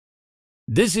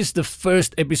This is the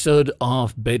first episode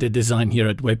of Better Design here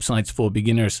at Websites for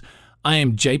Beginners. I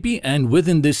am JP, and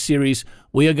within this series,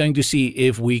 we are going to see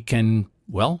if we can,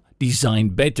 design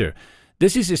better.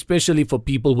 This is especially for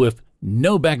people with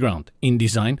no background in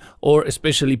design, or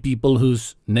especially people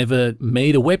who's never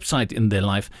made a website in their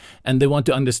life and they want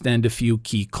to understand a few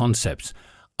key concepts.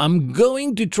 I'm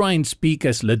going to try and speak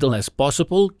as little as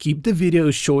possible, keep the video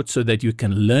short so that you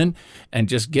can learn and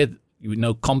just get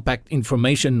compact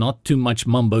information, not too much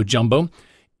mumbo jumbo.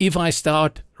 If I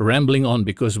start rambling on,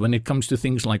 because when it comes to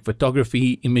things like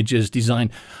photography, images,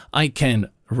 design, I can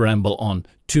ramble on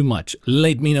too much.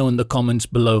 Let me know in the comments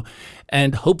below,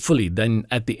 and hopefully then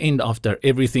at the end, after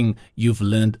everything, you've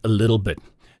learned a little bit.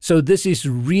 So this is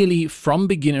really from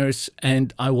beginners,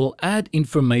 and I will add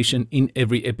information in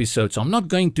every episode. So I'm not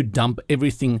going to dump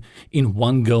everything in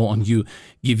one go on you,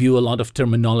 give you a lot of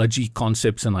terminology,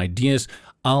 concepts, and ideas.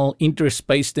 I'll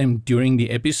interspace them during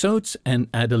the episodes and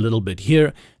add a little bit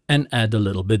here and add a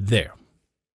little bit there.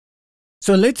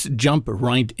 So let's jump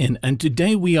right in. And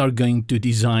today we are going to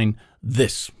design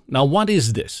this. Now, what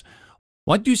is this?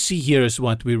 What you see here is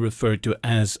what we refer to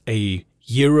as a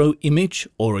Euro image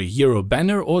or a Euro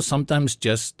banner, or sometimes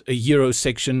just a Euro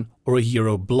section or a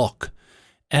Euro block.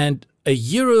 And a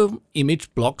Euro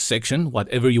image block section,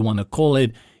 whatever you want to call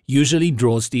it, usually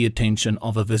draws the attention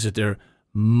of a visitor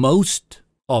most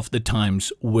of the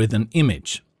times with an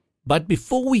image. But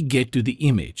before we get to the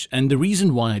image, and the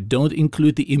reason why I don't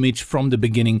include the image from the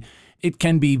beginning, it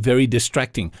can be very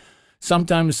distracting.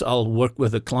 Sometimes I'll work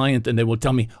with a client and they will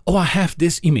tell me, oh, I have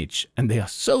this image. And they are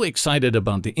so excited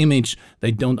about the image,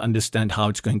 they don't understand how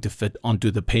it's going to fit onto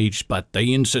the page, but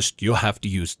they insist you have to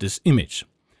use this image.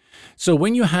 So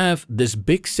when you have this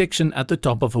big section at the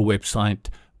top of a website,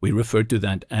 we refer to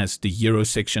that as the Euro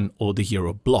section or the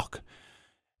Euro block.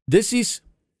 This is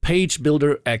page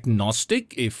builder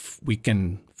agnostic, if we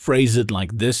can phrase it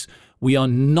like this. We are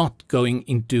not going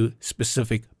into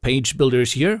specific page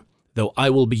builders here, though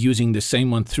I will be using the same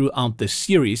one throughout this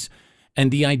series. And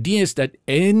the idea is that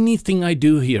anything I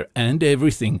do here and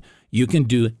everything you can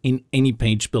do in any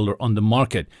page builder on the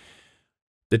market.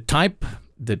 The type,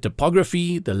 the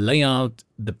typography, the layout,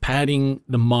 the padding,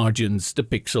 the margins, the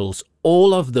pixels,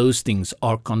 all of those things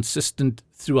are consistent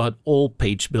throughout all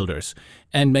page builders.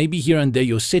 And maybe here and there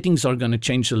your settings are going to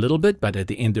change a little bit, but at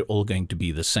the end they're all going to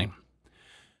be the same.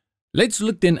 Let's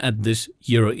look then at this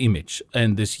Euro image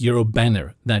and this Euro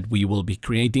banner that we will be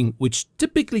creating, which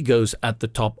typically goes at the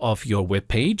top of your web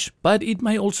page, but it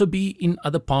may also be in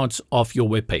other parts of your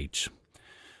web page.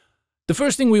 The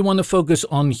first thing we want to focus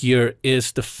on here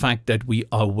is the fact that we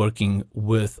are working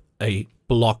with a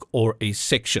block or a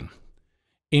section.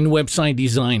 In website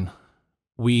design,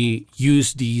 we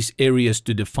use these areas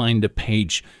to define the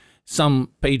page.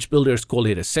 Some page builders call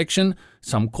it a section,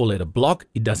 some call it a block.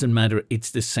 It doesn't matter, it's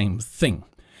the same thing.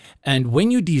 And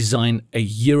when you design a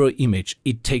Euro image,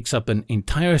 it takes up an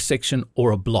entire section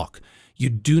or a block. You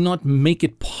do not make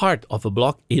it part of a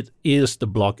block. It is the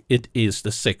block, it is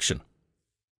the section.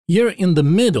 Here in the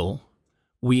middle,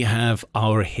 we have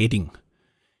our heading.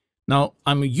 Now,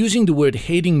 I'm using the word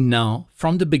heading now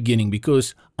from the beginning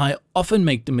because I often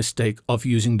make the mistake of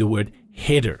using the word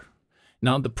header.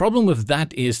 Now, the problem with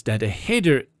that is that a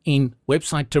header in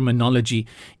website terminology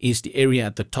is the area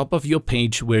at the top of your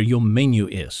page where your menu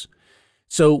is.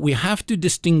 So we have to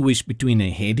distinguish between a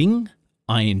heading,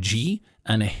 ing,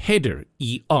 and a header,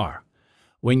 er.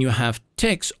 When you have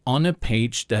text on a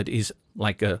page that is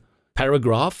like a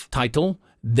paragraph title,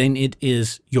 then it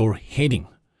is your heading.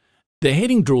 The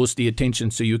heading draws the attention,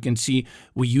 so you can see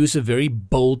we use a very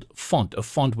bold font, a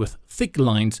font with thick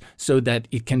lines so that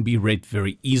it can be read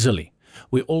very easily.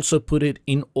 We also put it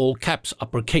in all caps,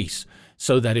 uppercase,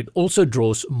 so that it also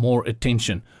draws more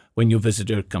attention when your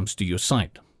visitor comes to your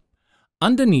site.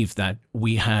 Underneath that,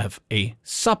 we have a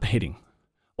subheading,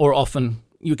 or often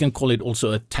you can call it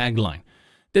also a tagline.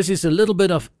 This is a little bit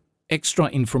of extra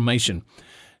information.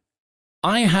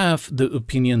 I have the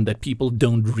opinion that people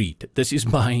don't read. This is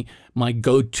my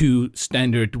go-to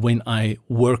standard when I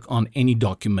work on any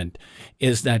document,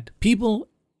 is that people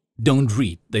don't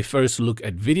read. They first look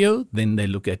at video, then they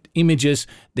look at images,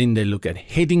 then they look at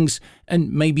headings,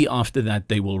 and maybe after that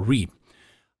they will read.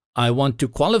 I want to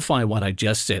qualify what I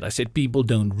just said. I said people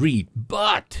don't read,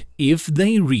 but if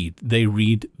they read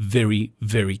very,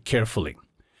 very carefully.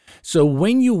 So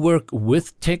when you work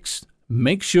with text,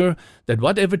 make sure that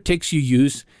whatever text you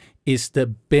use is the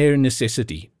bare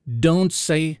necessity. Don't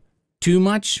say too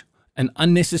much and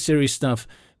unnecessary stuff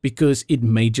because it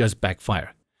may just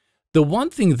backfire. The one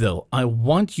thing though I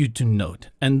want you to note,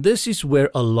 and this is where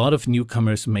a lot of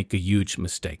newcomers make a huge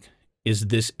mistake, is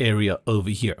this area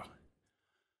over here.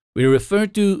 We refer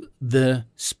to the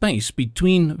space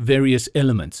between various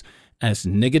elements as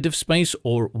negative space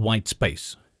or white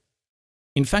space.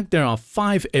 In fact, there are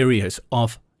 5 areas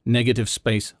of negative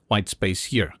space, white space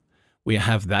here. We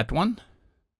have that one.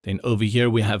 Then over here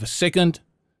we have a second.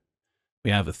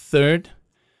 We have a third.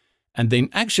 And then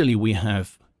actually we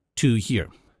have 2 here.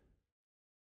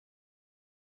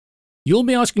 You'll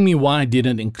be asking me why I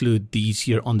didn't include these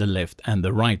here on the left and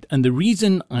the right. And the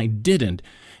reason I didn't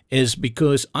is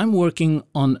because I'm working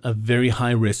on a very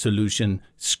high resolution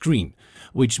screen,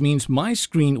 which means my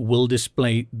screen will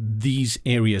display these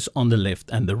areas on the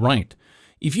left and the right.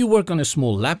 If you work on a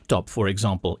small laptop, for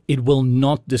example, it will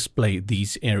not display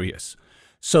these areas.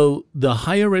 So the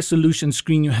higher resolution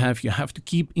screen you have to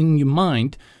keep in your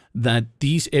mind that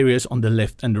these areas on the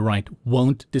left and the right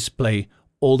won't display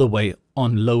all the way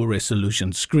on low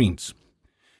resolution screens.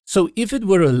 So if it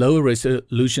were a low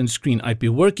resolution screen I'd be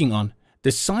working on,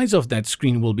 the size of that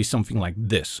screen will be something like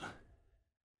this.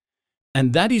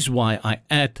 And that is why I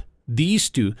add these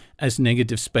 2 as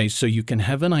negative space, so you can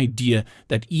have an idea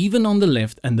that even on the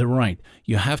left and the right,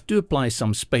 you have to apply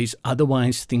some space,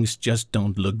 otherwise things just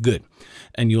don't look good.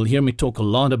 And you'll hear me talk a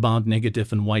lot about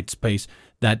negative and white space,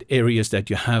 that areas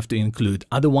that you have to include.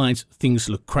 Otherwise, things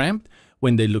look cramped.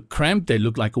 When they look cramped, they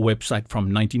look like a website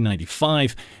from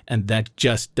 1995, and that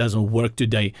just doesn't work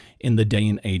today in the day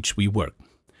and age we work.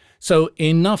 So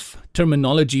enough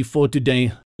terminology for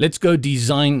today. Let's go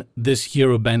design this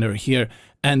hero banner here,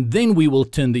 and then we will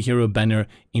turn the hero banner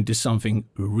into something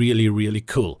really, really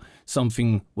cool.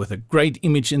 Something with a great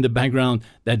image in the background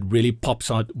that really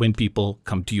pops out when people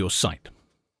come to your site.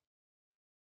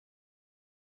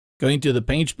 Go into the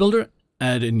page builder,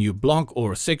 add a new block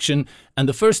or section, and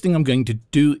the first thing I'm going to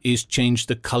do is change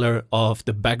the color of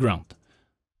the background.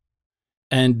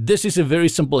 And this is a very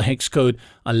simple hex code.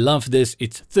 I love this.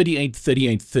 It's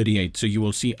 383838. So you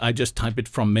will see I just type it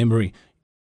from memory.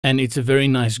 And it's a very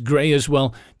nice gray as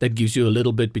well. That gives you a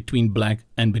little bit between black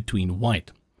and between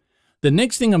white. The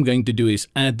next thing I'm going to do is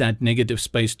add that negative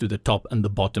space to the top and the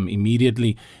bottom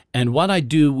immediately. And what I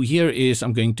do here is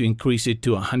I'm going to increase it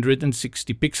to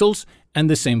 160 pixels and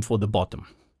the same for the bottom.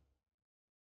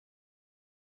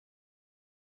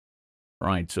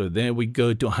 Right, so there we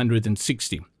go to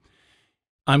 160.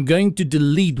 I'm going to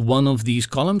delete one of these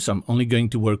columns. I'm only going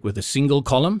to work with a single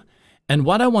column. And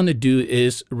what I want to do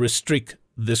is restrict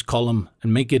this column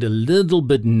and make it a little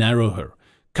bit narrower.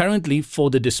 Currently, for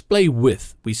the display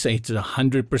width, we say it's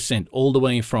 100% all the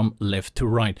way from left to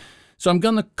right. So I'm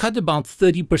going to cut about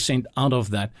 30% out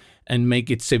of that and make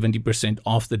it 70%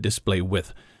 of the display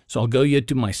width. So I'll go here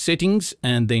to my settings,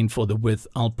 and then for the width,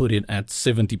 I'll put it at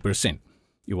 70%.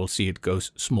 You will see it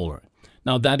goes smaller.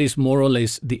 Now that is more or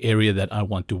less the area that I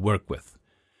want to work with.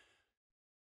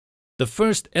 The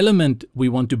first element we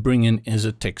want to bring in is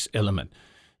a text element.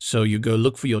 So you go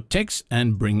look for your text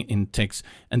and bring in text,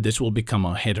 and this will become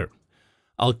our header.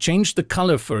 I'll change the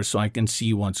color first so I can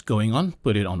see what's going on,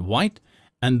 put it on white,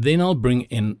 and then I'll bring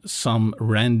in some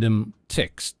random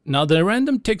text. Now the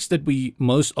random text that we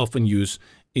most often use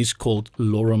is called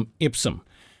lorem ipsum.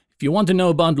 If you want to know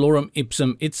about lorem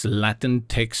ipsum, it's Latin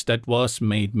text that was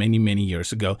made many, many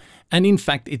years ago. And in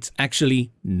fact, it's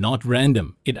actually not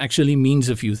random. It actually means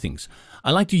a few things.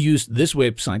 I like to use this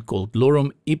website called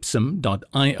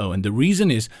loremipsum.io. And the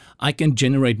reason is I can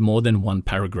generate more than one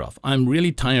paragraph. I'm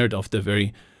really tired of the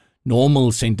very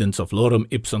normal sentence of lorem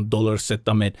ipsum dolor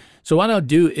setamet. So what I'll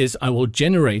do is I will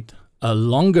generate a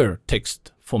longer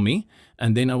text for me,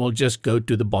 and then I will just go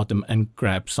to the bottom and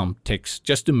grab some text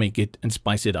just to make it and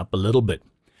spice it up a little bit.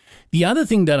 The other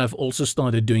thing that I've also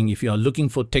started doing, if you are looking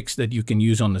for text that you can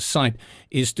use on the site,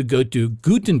 is to go to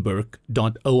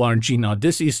gutenberg.org. Now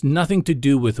this is nothing to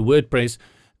do with WordPress.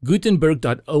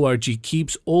 Gutenberg.org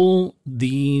keeps all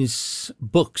these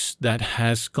books that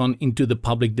has gone into the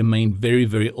public domain, very,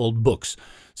 very old books.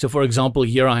 So for example,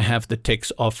 here I have the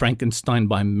text of Frankenstein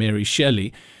by Mary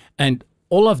Shelley, and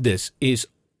all of this is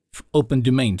open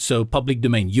domain, so public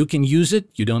domain. You can use it.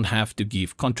 You don't have to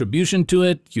give contribution to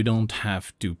it. You don't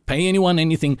have to pay anyone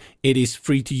anything. It is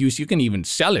free to use. You can even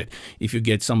sell it if you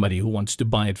get somebody who wants to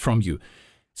buy it from you.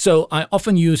 So I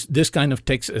often use this kind of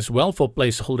text as well for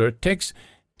placeholder text.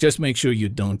 Just make sure you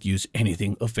don't use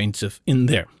anything offensive in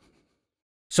there.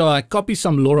 So I copy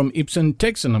some lorem ipsum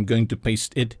text and I'm going to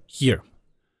paste it here.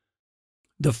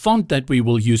 The font that we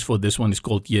will use for this one is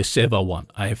called Yeseva one.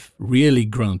 I've really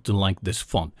grown to like this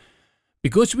font.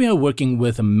 Because we are working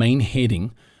with a main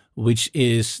heading, which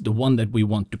is the one that we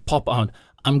want to pop out,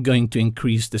 I'm going to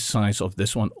increase the size of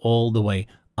this one all the way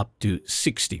up to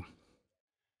 60.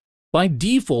 By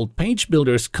default, page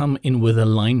builders come in with a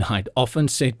line height often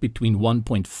set between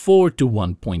 1.4 to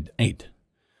 1.8.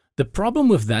 The problem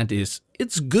with that is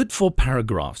it's good for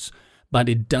paragraphs, but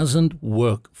it doesn't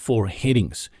work for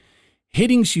headings.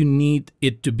 Headings, you need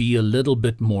it to be a little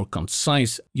bit more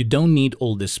concise. You don't need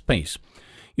all this space.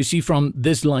 You see, from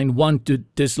this line 1 to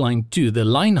this line 2, the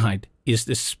line height is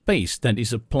the space that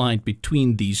is applied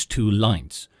between these two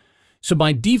lines. So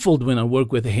by default, when I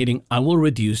work with a heading, I will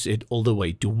reduce it all the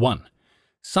way to 1.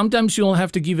 Sometimes you'll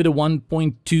have to give it a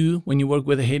 1.2 when you work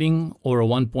with a heading, or a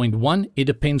 1.1. It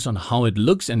depends on how it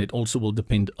looks, and it also will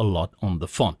depend a lot on the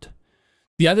font.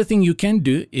 The other thing you can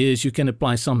do is you can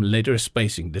apply some letter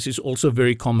spacing. This is also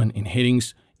very common in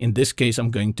headings. In this case, I'm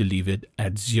going to leave it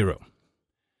at 0.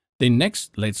 Then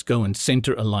next, let's go and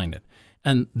center align it.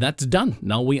 And that's done.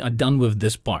 Now we are done with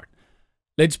this part.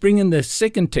 Let's bring in the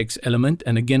second text element,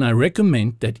 and again I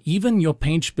recommend that even your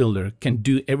page builder can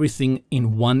do everything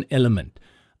in one element.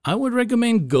 I would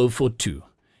recommend go for 2.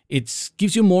 It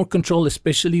gives you more control,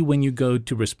 especially when you go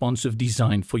to responsive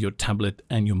design for your tablet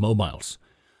and your mobiles.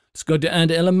 Let's go to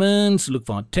add elements, look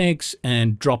for our text,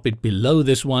 and drop it below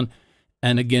this one.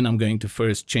 And again, I'm going to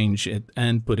first change it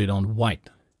and put it on white.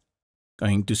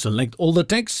 Going to select all the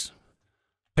text,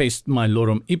 paste my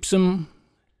lorem ipsum.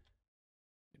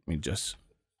 Let me just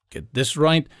get this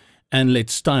right, and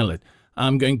let's style it.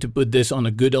 I'm going to put this on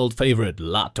a good old favorite,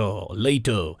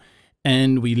 Lato.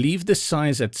 And we leave the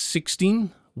size at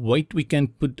 16. Weight we can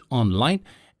put on light,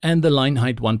 and the line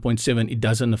height 1.7. It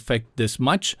doesn't affect this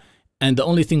much. And the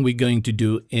only thing we're going to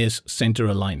do is center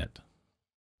align it.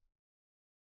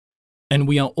 And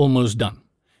we are almost done.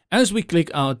 As we click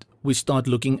out, we start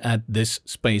looking at this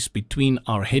space between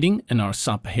our heading and our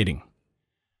subheading.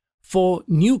 For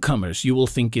newcomers, you will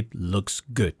think it looks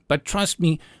good. But trust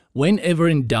me, whenever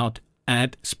in doubt,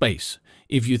 add space.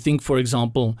 If you think, for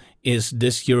example, is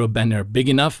this hero banner big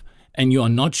enough and you are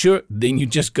not sure, then you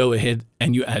just go ahead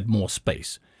and you add more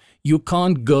space. You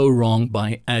can't go wrong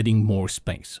by adding more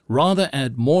space. Rather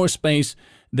add more space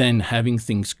than having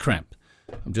things cramped.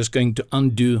 I'm just going to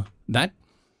undo that.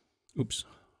 Oops.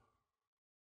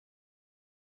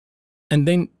 And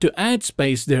then to add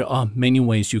space, there are many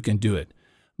ways you can do it.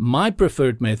 My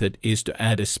preferred method is to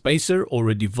add a spacer or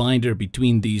a divider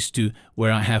between these two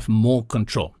where I have more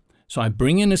control. So I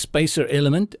bring in a spacer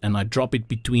element and I drop it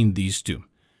between these two.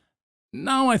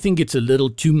 Now I think it's a little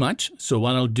too much, so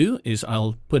what I'll do is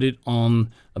I'll put it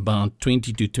on about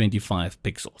 20 to 25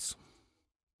 pixels.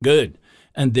 Good.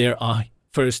 And there our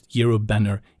first hero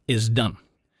banner is done.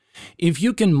 If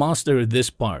you can master this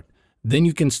part, then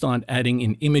you can start adding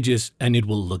in images and it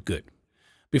will look good.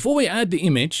 Before we add the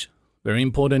image, very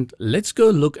important, let's go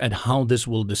look at how this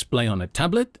will display on a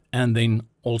tablet and then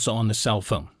also on a cell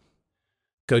phone.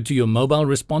 Go to your mobile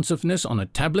responsiveness on a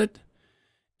tablet,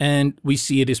 and we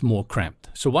see it is more cramped.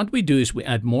 So what we do is we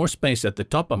add more space at the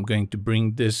top. I'm going to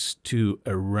bring this to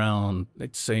around,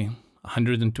 let's say,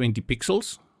 120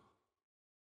 pixels.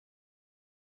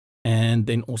 And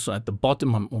then also at the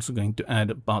bottom, I'm also going to add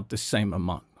about the same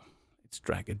amount. Let's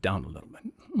drag it down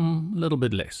a little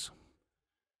bit less.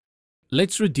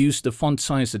 Let's reduce the font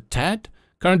size a tad.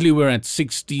 Currently we're at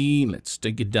 60. Let's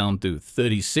take it down to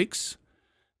 36.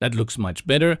 That looks much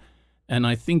better. And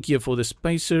I think here for the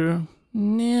spacer,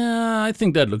 yeah, I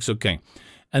think that looks okay.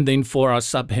 And then for our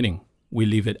subheading, we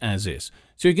leave it as is.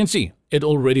 So you can see it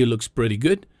already looks pretty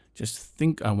good. Just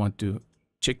think I want to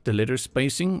check the letter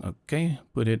spacing. Okay,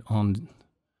 put it on,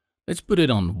 let's put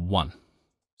it on 1.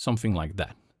 Something like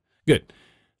that. Good.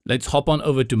 Let's hop on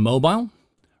over to mobile.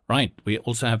 Right, we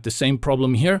also have the same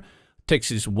problem here. Text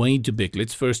is way too big.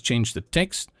 Let's first change the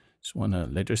text. Just want to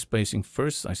letter spacing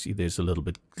first. I see there's a little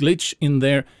bit glitch in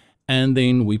there. And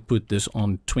then we put this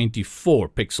on 24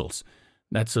 pixels.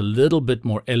 That's a little bit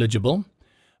more eligible.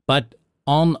 But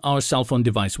on our cell phone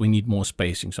device, we need more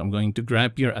spacing. So I'm going to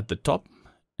grab here at the top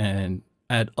and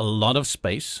add a lot of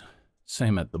space.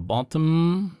 Same at the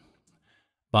bottom,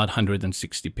 about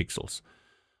 160 pixels.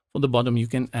 For the bottom, you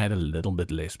can add a little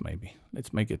bit less maybe.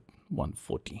 Let's make it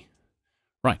 140.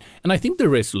 Right, and I think the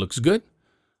rest looks good.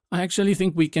 I actually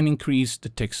think we can increase the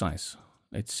text size.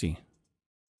 Let's see.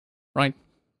 Right,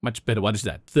 much better. What is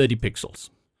that? 30 pixels.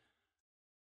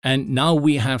 And now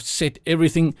we have set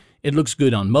everything. It looks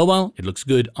good on mobile. It looks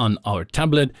good on our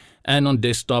tablet and on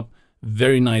desktop.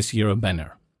 Very nice hero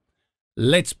banner.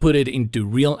 Let's put it into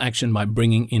real action by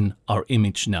bringing in our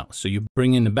image now. So you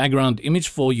bring in the background image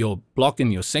for your block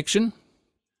in your section.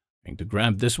 I'm going to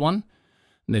grab this one.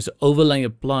 And there's an overlay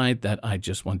applied that I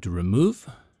just want to remove.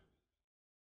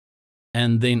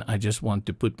 And then I just want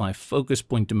to put my focus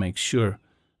point to make sure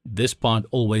this part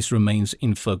always remains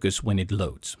in focus when it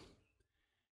loads.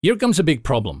 Here comes a big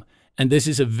problem, and this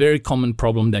is a very common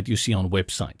problem that you see on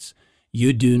websites.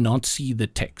 You do not see the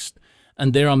text.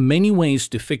 And there are many ways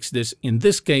to fix this. In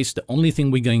this case, the only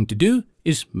thing we're going to do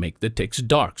is make the text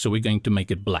dark. So we're going to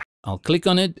make it black. I'll click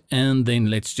on it, and then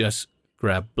let's just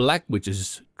grab black, which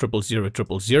is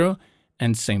 00000,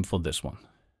 and same for this one.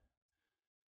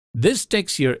 This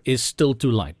text here is still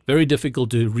too light, very difficult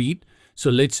to read.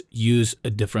 So let's use a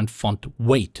different font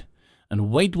weight. And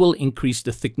weight will increase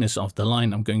the thickness of the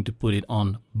line. I'm going to put it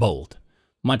on bold.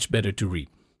 Much better to read.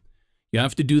 You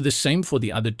have to do the same for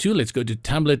the other two. Let's go to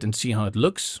tablet and see how it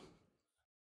looks.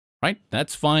 Right,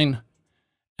 that's fine.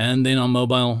 And then on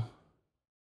mobile,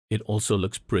 it also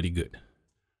looks pretty good.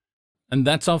 And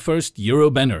that's our first Euro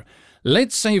banner.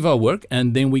 Let's save our work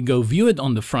and then we go view it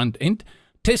on the front end.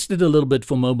 Test it a little bit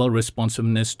for mobile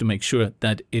responsiveness to make sure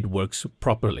that it works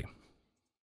properly.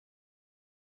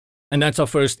 And that's our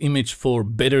first image for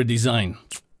better design.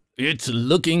 It's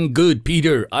looking good,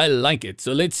 Peter. I like it.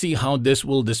 So let's see how this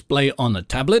will display on a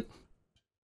tablet.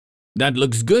 That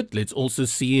looks good. Let's also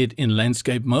see it in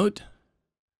landscape mode.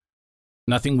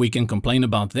 Nothing we can complain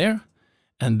about there.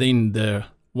 And then the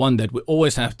one that we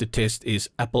always have to test is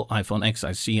Apple iPhone X.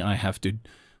 I see I have to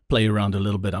play around a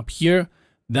little bit up here.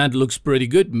 That looks pretty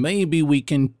good. Maybe we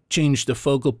can change the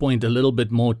focal point a little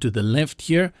bit more to the left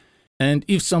here. And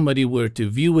if somebody were to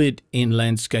view it in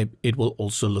landscape, it will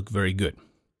also look very good.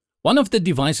 One of the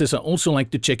devices I also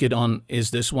like to check it on is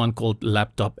this one called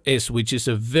Laptop S, which is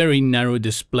a very narrow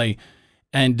display.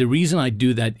 And the reason I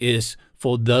do that is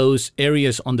for those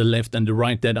areas on the left and the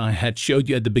right that I had showed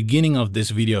you at the beginning of this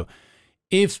video.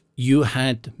 If you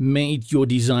had made your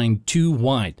design too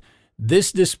wide,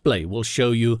 this display will show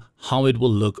you how it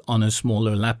will look on a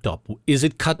smaller laptop. Is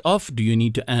it cut off? Do you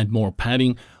need to add more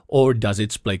padding? Or does it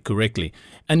display correctly?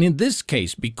 And in this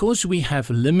case, because we have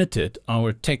limited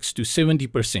our text to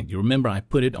 70%, you remember I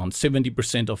put it on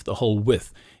 70% of the whole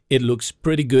width, it looks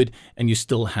pretty good and you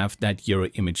still have that Euro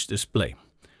image display.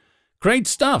 Great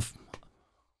stuff!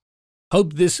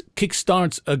 Hope this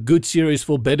kickstarts a good series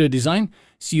for better design.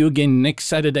 See you again next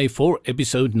Saturday for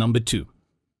episode number 2.